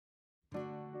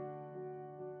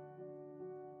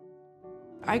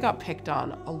I got picked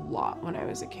on a lot when I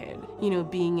was a kid. You know,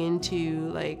 being into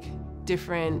like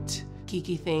different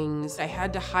geeky things, I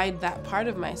had to hide that part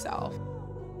of myself.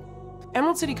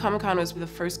 Emerald City Comic Con was the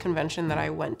first convention that I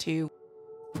went to.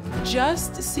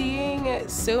 Just seeing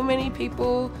so many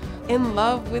people in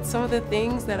love with some of the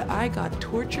things that I got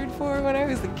tortured for when I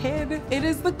was a kid, it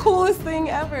is the coolest thing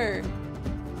ever.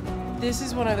 This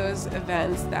is one of those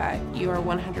events that you are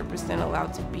 100%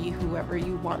 allowed to be whoever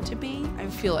you want to be. I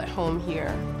feel at home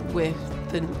here with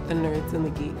the nerds and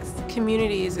the geeks.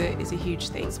 Community is a huge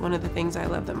thing. It's one of the things I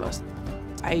love the most.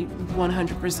 I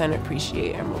 100%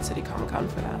 appreciate Emerald City Comic Con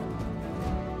for that.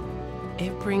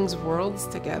 It brings worlds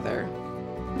together.